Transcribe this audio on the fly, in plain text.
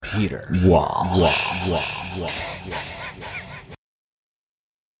Peter.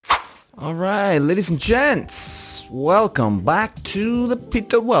 All right, ladies and gents, welcome back to the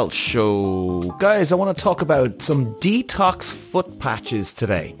Peter Welch Show. Guys, I want to talk about some detox foot patches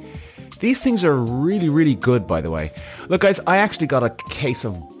today. These things are really, really good, by the way. Look, guys, I actually got a case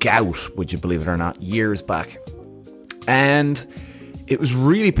of gout, would you believe it or not, years back. And it was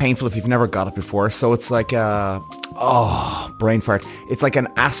really painful if you've never got it before. So it's like, brain fart. It's like an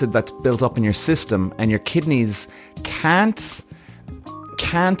acid that's built up in your system and your kidneys can't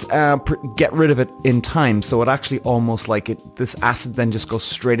get rid of it in time. So it actually almost like this acid then just goes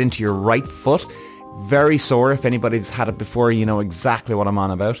straight into your right foot. Very sore. If anybody's had it before, you know exactly what I'm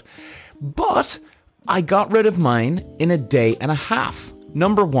on about. But I got rid of mine in a day and a half.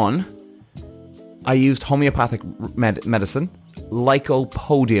 Number one, I used homeopathic medicine,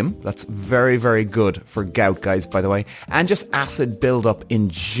 lycopodium. That's very, very good for gout, guys, by the way. And just acid buildup in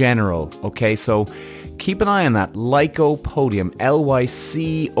general. Okay, so keep an eye on that. Lycopodium,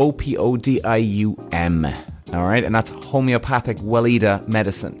 Lycopodium. All right, and that's homeopathic Weleda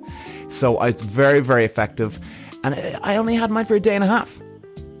medicine. So it's very, very effective. And I only had mine for a day and a half.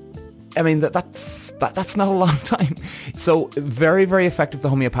 I mean, that's not a long time. So very, very effective, the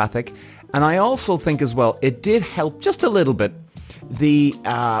homeopathic. And I also think as well, it did help just a little bit, the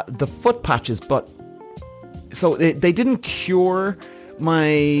foot patches. But so they didn't cure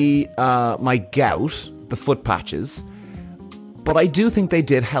my gout, the foot patches. But I do think they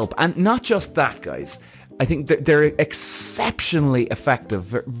did help. And not just that, guys. I think that they're exceptionally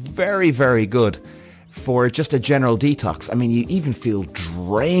effective, very, very good for just a general detox. I mean, you even feel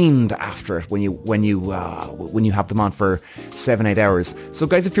drained after it when you have them on for 7-8 hours. So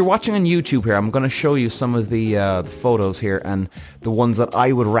guys, if you're watching on YouTube here, I'm going to show you some of the photos here and the ones that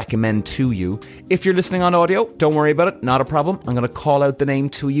I would recommend to you. If you're listening on audio, don't worry about it, not a problem. I'm going to call out the name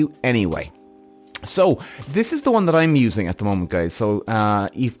to you anyway. So this is the one that I'm using at the moment, guys. So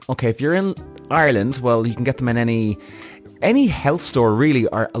if you're in Ireland, well, you can get them in any health store, really,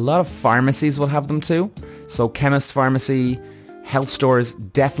 or a lot of pharmacies will have them too. So chemist, pharmacy, health stores,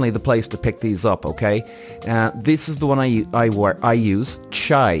 definitely the place to pick these up, okay? This is the one I use,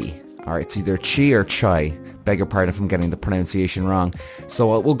 chai. Or it's either chi or chai. Beg your pardon if I'm getting the pronunciation wrong.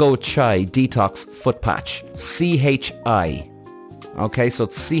 So we'll go with chai, detox foot patch, CHI. Okay, so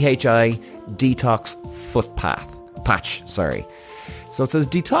it's CHI, detox foot patch, sorry. So it says,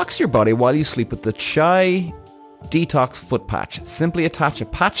 detox your body while you sleep with the chai detox foot patch. Simply attach a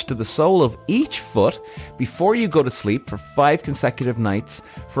patch to the sole of each foot before you go to sleep for 5 consecutive nights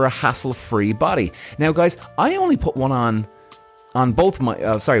for a hassle-free body. Now, guys, I only put one on both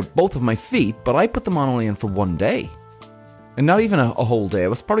of my feet, but I put them on only for 1 day. And not even a whole day. It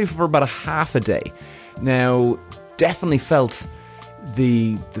was probably for about a half a day. Now, definitely felt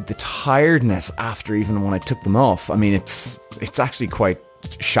the tiredness after, even when I took them off. I mean, it's actually quite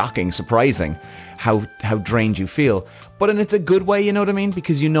shocking, surprising how drained you feel, but it's a good way, you know what I mean,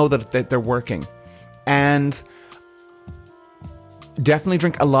 because you know that they're working. And definitely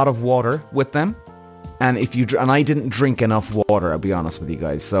drink a lot of water with them. And I didn't drink enough water, I'll be honest with you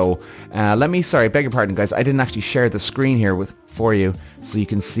guys. So beg your pardon, guys, I didn't actually share the screen here for you so you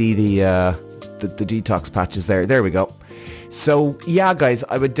can see the detox patches there. There we go. So yeah, guys,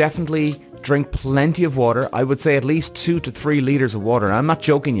 I would definitely drink plenty of water. I would say at least 2 to 3 liters of water. And I'm not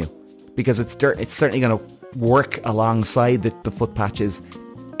joking you, because it's certainly going to work alongside the foot patches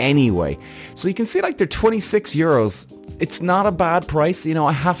anyway. So you can see, like, they're 26 euros. It's not a bad price, you know,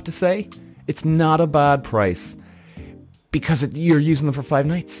 I have to say. It's not a bad price because you're using them for 5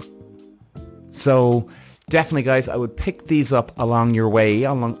 nights. So definitely, guys, I would pick these up along your way,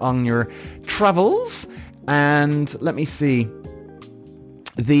 on your travels. And let me see.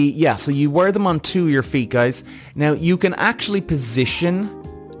 So you wear them on 2 of your feet, guys. Now, you can actually position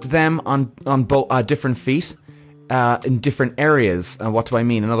them on both different feet in different areas. And what do I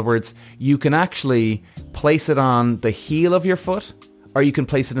mean? In other words, you can actually place it on the heel of your foot, or you can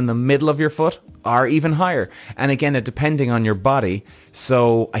place it in the middle of your foot, or even higher. And again, depending on your body.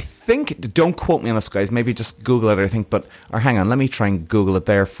 So I think, don't quote me on this, guys, maybe just Google it, I think. Or hang on, let me try and Google it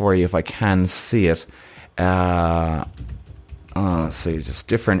there for you if I can see it. Let's see, just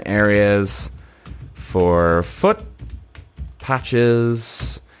different areas for foot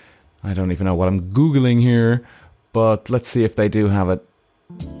patches. I don't even know what I'm Googling here, but let's see if they do have it.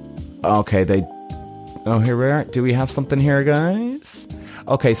 Okay, here we are. Do we have something here, guys?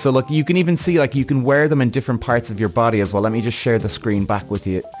 Okay, so look, you can even see, like, you can wear them in different parts of your body as well. Let me just share the screen back with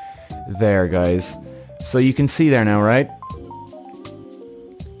you there, guys. So you can see there now, right?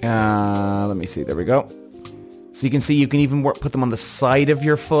 Let me see. There we go. So you can see you can even put them on the side of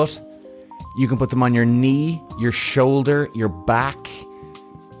your foot. You can put them on your knee, your shoulder, your back,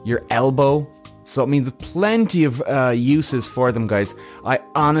 your elbow. So, I mean, there's plenty of uses for them, guys. I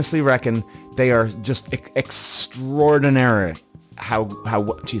honestly reckon they are just extraordinary.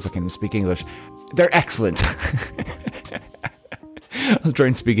 Jeez, I can't even speak English. They're excellent. I'll try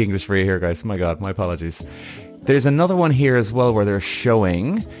and speak English for you here, guys. My God, my apologies. There's another one here as well where they're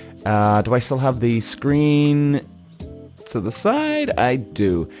showing. Do I still have the screen to the side? I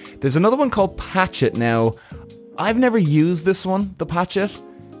do. There's another one called Patch It. Now, I've never used this one, the Patch It.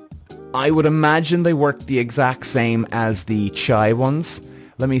 I would imagine they work the exact same as the Chai ones.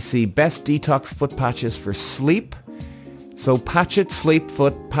 Let me see. Best detox foot patches for sleep. So Patch It Sleep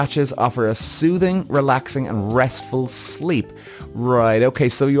Foot Patches offer a soothing, relaxing and restful sleep. Right, okay,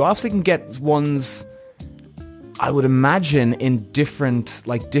 so you obviously can get ones, I would imagine, in different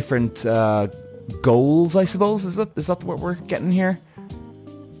goals, I suppose. Is that what we're getting here?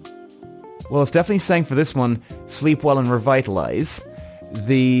 Well, it's definitely saying for this one, sleep well and revitalize.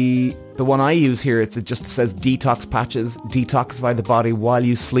 The one I use here, it just says detox patches, detoxify the body while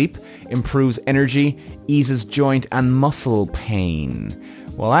you sleep, improves energy, eases joint and muscle pain.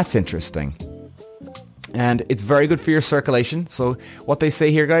 Well, that's interesting. And it's very good for your circulation. So what they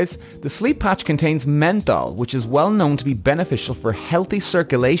say here, guys, the sleep patch contains menthol, which is well known to be beneficial for healthy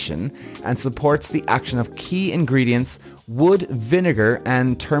circulation and supports the action of key ingredients, wood, vinegar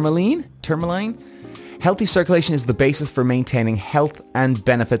and tourmaline. Healthy circulation is the basis for maintaining health and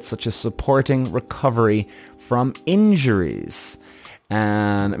benefits such as supporting recovery from injuries.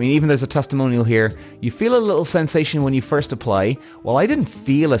 And I mean, even there's a testimonial here. You feel a little sensation when you first apply. Well, I didn't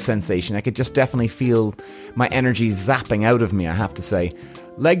feel a sensation. I could just definitely feel my energy zapping out of me, I have to say.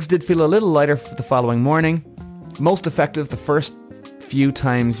 Legs did feel a little lighter for the following morning. Most effective the first few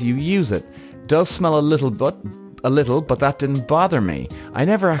times you use it. Does smell a little, but that didn't bother me. I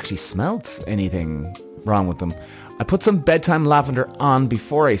never actually smelled anything wrong with them. I put some bedtime lavender on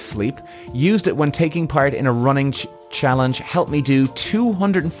before I sleep. Used it when taking part in a running challenge. Helped me do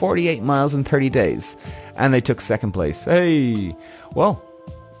 248 miles in 30 days. And they took second place. Hey, well,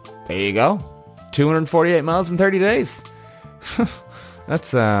 there you go. 248 miles in 30 days.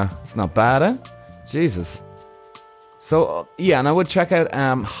 That's not bad, eh? Jesus. So, yeah, and I would check out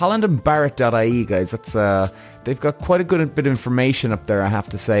hollandandbarrett.ie, guys. That's they've got quite a good bit of information up there, I have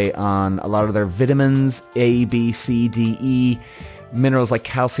to say, on a lot of their vitamins, A, B, C, D, E, minerals like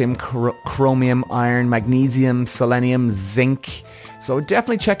calcium, chromium, iron, magnesium, selenium, zinc. So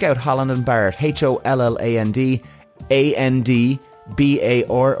definitely check out Holland and Barrett,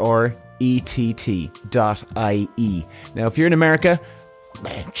 HOLLANDBARRETT.IE. Now, if you're in America,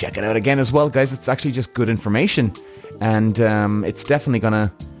 check it out again as well, guys. It's actually just good information, and it's definitely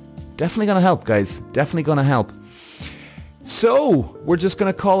gonna help, guys. Definitely gonna help. So we're just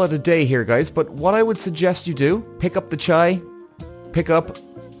gonna call it a day here, guys. But what I would suggest you do: pick up the chai, pick up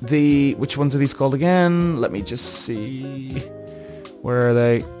the, which ones are these called again? Let me just see. Where are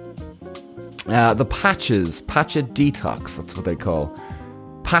they? The patches. Patch It Detox. That's what they call.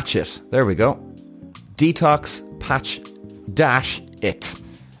 Patch It. There we go. Detox Patch Dash It.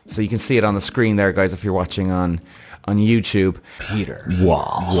 So you can see it on the screen there, guys, if you're watching on YouTube. Peter.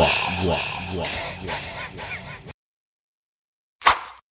 Wow.